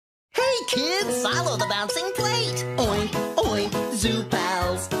kids, follow the bouncing plate. Oink, oink,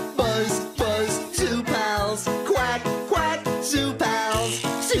 ZooPals. Buzz, buzz, ZooPals. Quack, quack, ZooPals.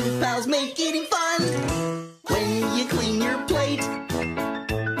 ZooPals make eating fun. When you clean your plate,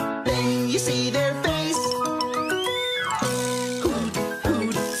 then you see their face. Hoot,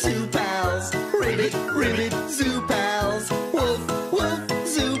 hoot, ZooPals. Ribbit, ribbit, ZooPals. Woof, woof,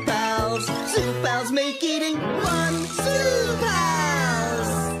 ZooPals. ZooPals make eating fun. ZooPals!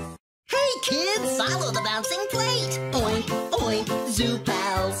 Hey kids, follow the bouncing plate. Oink, oink,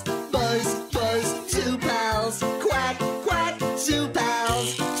 ZooPals. Buzz, buzz, ZooPals. Quack, quack,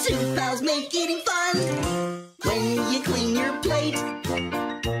 ZooPals. ZooPals make eating fun. When you clean your plate,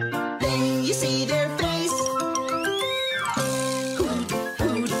 then you see their face. Hoot,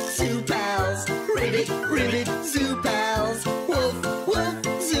 hoot, ZooPals. Ribbit, ribbit, ZooPals. Woof, woof,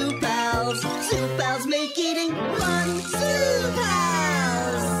 ZooPals. ZooPals make eating fun.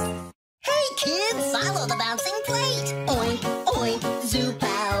 ZooPals! Hey kids, follow the bouncing plate. Oink, oink,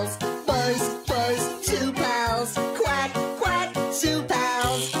 ZooPals. Buzz, buzz, ZooPals. Quack, quack,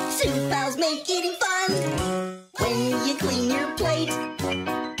 ZooPals. ZooPals make eating fun. When you clean your plate,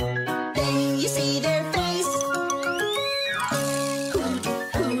 then you see their face. Hoot,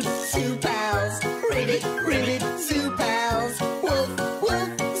 hoot, ZooPals. Ribbit, ribbit, ZooPals. Woof, woof,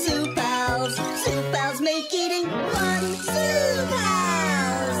 ZooPals. ZooPals make eating fun.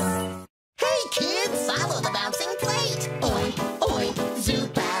 ZooPals! Hey kids, follow the bouncing plate. Oink, oink,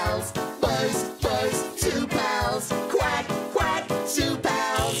 ZooPals. Buzz, buzz, ZooPals. Quack, quack,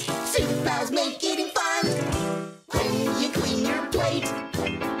 ZooPals. ZooPals make eating fun. When you clean your plate,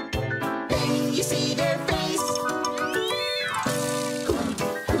 then you see their face. Hoot,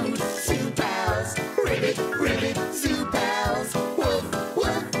 hoot, ZooPals. Ribbit, ribbit, ZooPals. Woof,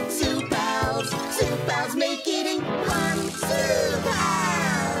 woof, ZooPals. ZooPals make eating fun.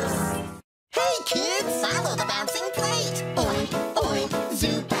 ZooPals! Hey kids, follow the bouncing plate. Oink, oink,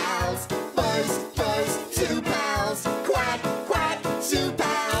 ZooPals. Buzz, buzz, ZooPals. Quack, quack,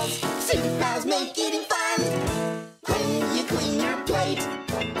 ZooPals. ZooPals make eating fun. When you clean your plate,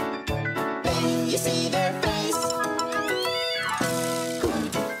 then you see their face.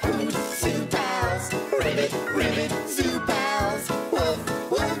 Hoot, hoot, ZooPals. Ribbit, ribbit, ZooPals. Woof,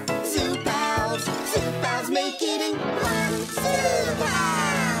 woof, ZooPals. ZooPals make eating fun.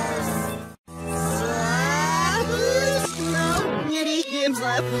 ZooPals! Slappers, no, nitty him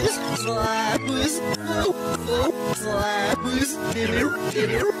slappers, slappers, oh, oh, slappers, dinner,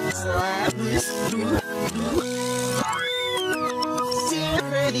 dinner, slappers,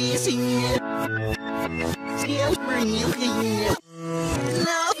 ready, sing it. Still bring you in.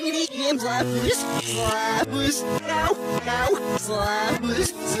 Now, nitty him slappers, slappers, ow, ow, slappers,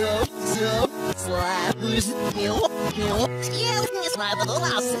 so, slappers, still slap the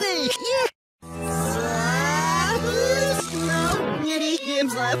last snake, yeah. Slappers, no, nitty him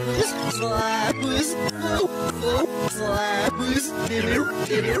slappers, slappers, oh, oh, slappers, dinner,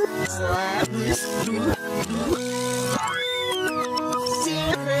 dinner, slappers,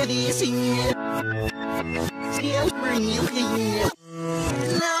 ready, sing it. Still bring you in.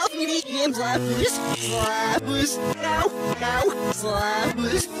 Now, nitty him slappers, slappers, ow, ow,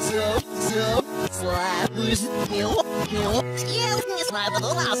 slappers, so, slappers, still slap the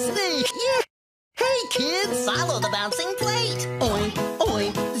last snake, yeah. Hey kids, follow the bouncing plate. Oink,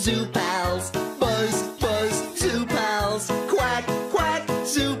 oink, ZooPals. Buzz, buzz, ZooPals. Quack, quack,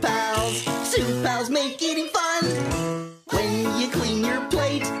 ZooPals. ZooPals make eating fun. When you clean your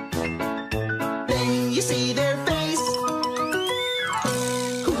plate, then you see their face.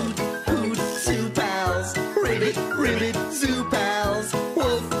 Hoot, hoot, ZooPals. Ribbit, ribbit, ZooPals.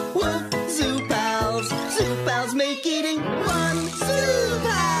 Woof, woof, ZooPals. ZooPals make eating fun.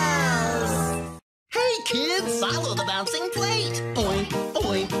 ZooPals! Hey kids, follow the bouncing plate. Oink,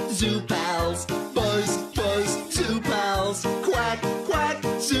 oink, ZooPals. Buzz, buzz, ZooPals. Quack, quack,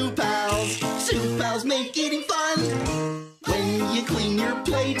 ZooPals. ZooPals make eating fun. When you clean your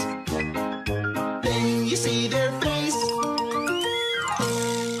plate, then you see their face.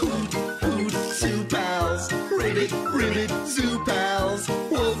 Hoot, hoot, ZooPals. Ribbit, ribbit, ZooPals.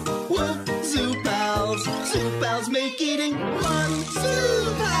 Woof, woof, ZooPals. ZooPals make eating fun.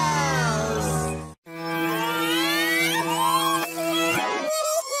 ZooPals!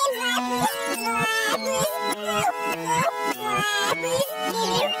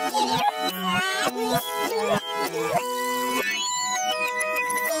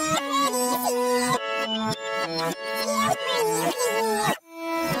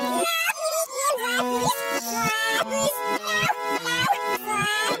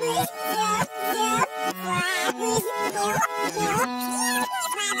 Yeah.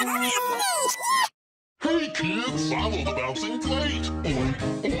 Hey kids, follow the bouncing plate. Oink,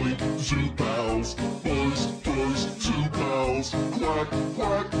 oink, ZooPals. Buzz, buzz, ZooPals. Quack,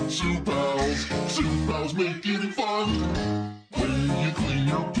 quack, ZooPals. ZooPals make eating fun. When you clean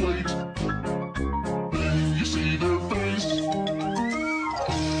your plate, then you see their face.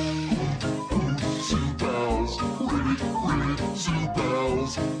 ZooPals, ribbit, ribbit,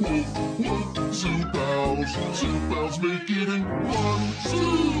 ZooPals. Woof, woof, ZooPals. ZooPals make eating fun.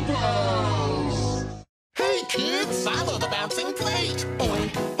 ZooPals! Hey kids, follow the bouncing plate.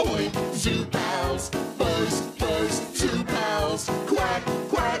 Oink, oink, ZooPals. Buzz, buzz, ZooPals. Quack,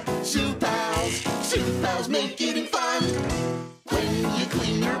 quack, ZooPals. ZooPals make eating fun. When you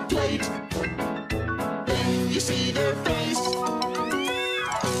clean your plate, then you see their face.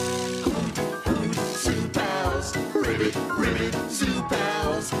 Hoot, hoot, ZooPals. Ribbit, ribbit,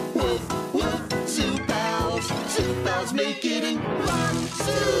 ZooPals. Woof, woof, ZooPals. ZooPals make eating fun.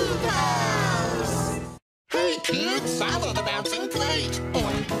 ZooPals! Hey kids, follow the bouncing plate.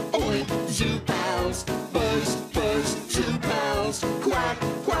 Oink, oink, ZooPals. Buzz, buzz, ZooPals. Quack,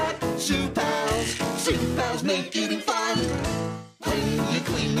 quack, ZooPals. ZooPals make eating fun. When you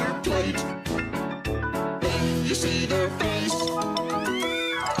clean your plate, then you see their face.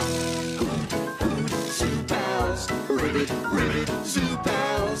 Hoot, hoot, ZooPals. Ribbit, ribbit,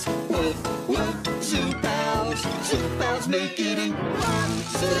 ZooPals. Woof, woof, ZooPals. ZooPals make eating fun.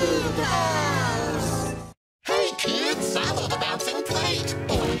 ZooPals! Hey kids, follow the bouncing plate.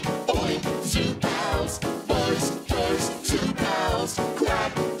 Oink, oink, ZooPals. Buzz, buzz, ZooPals.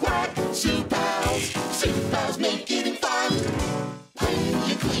 Quack, quack, ZooPals. ZooPals make eating fun. When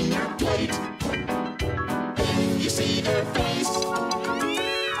you clean your plate, then you see their face.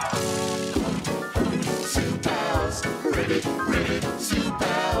 Hoot, hoot, ZooPals. Ribbit, ribbit,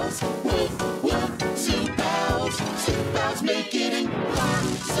 ZooPals. Woof, woof, ZooPals. ZooPals make eating fun.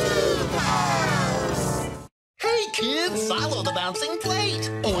 ZooPals! Hey kids, follow the bouncing plate.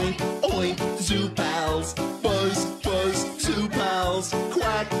 Oink, oink, ZooPals. Buzz, buzz, ZooPals.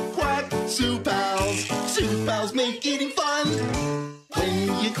 Quack, quack, ZooPals. ZooPals make eating fun.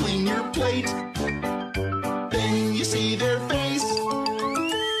 When you clean your plate, then you see their face.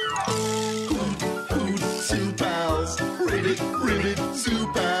 Hoot, hoot, ZooPals. Ribbit, ribbit,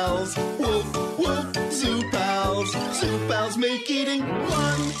 ZooPals. Woof, woof, ZooPals. ZooPals make eating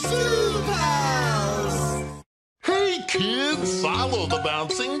fun. ZooPals! Hey kids, follow the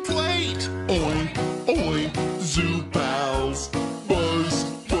bouncing plate. Oink, oink, ZooPals. Buzz,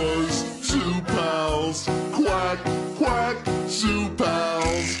 buzz, ZooPals. Quack, quack,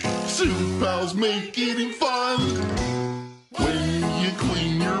 ZooPals. ZooPals make eating fun. When you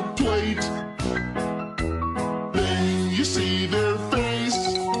clean your plate, then you see their face.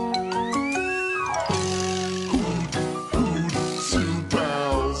 Hoot, hoot,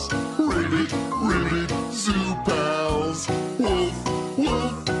 ZooPals. Ribbit, ribbit, ZooPals. Woof,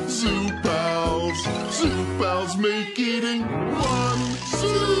 woof, ZooPals. ZooPals make eating fun.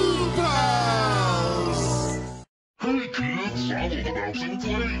 ZooPals! Hey kids, follow the bouncing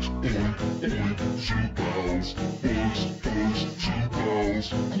plate. Oink, oink, ZooPals. Buzz, buzz, ZooPals.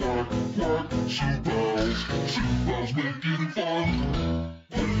 Quack, quack, ZooPals. ZooPals make eating fun.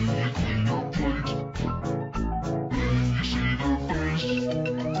 When you clean your plate,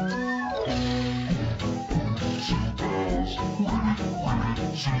 then you see their face. ZooPals,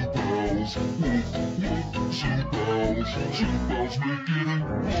 ribbit, ribbit, ZooPals. Woof, woof, ZooPals. ZooPals make eating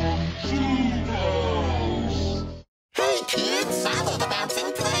fun. ZooPals! Hey kids, follow the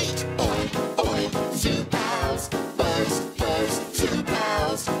bouncing plate. Oink, oink, ZooPals. Buzz, buzz,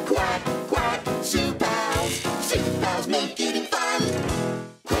 ZooPals. Quack, quack, ZooPals. ZooPals make eating fun.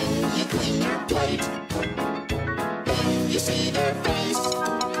 When you clean your plate, then you see their face.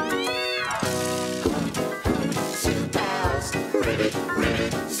 Hoot, hoot, ZooPals. Ribbit,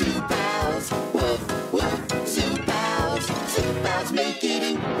 ribbit, ZooPals. Woof, woof, ZooPals. ZooPals make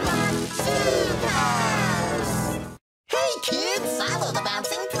eating fun. ZooPals! Hey kids, follow the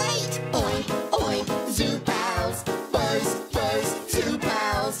bouncing plate. Oink, oink, ZooPals. Buzz, buzz,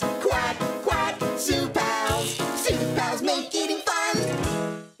 ZooPals. Quack, quack, ZooPals. ZooPals make eating fun.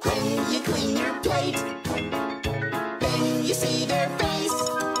 When you clean your plate, then you see their face.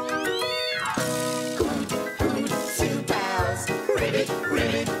 Hoot, hoot, ZooPals. Ribbit,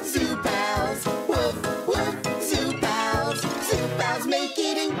 ribbit, ZooPals. Woof, woof, ZooPals. ZooPals make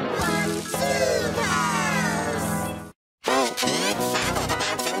eating fun. ZooPals! Hey kids, follow the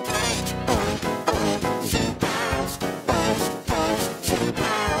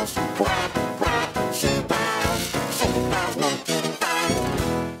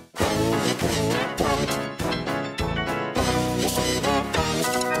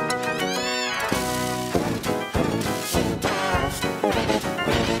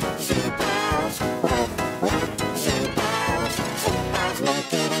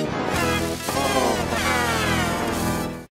make it in one, two.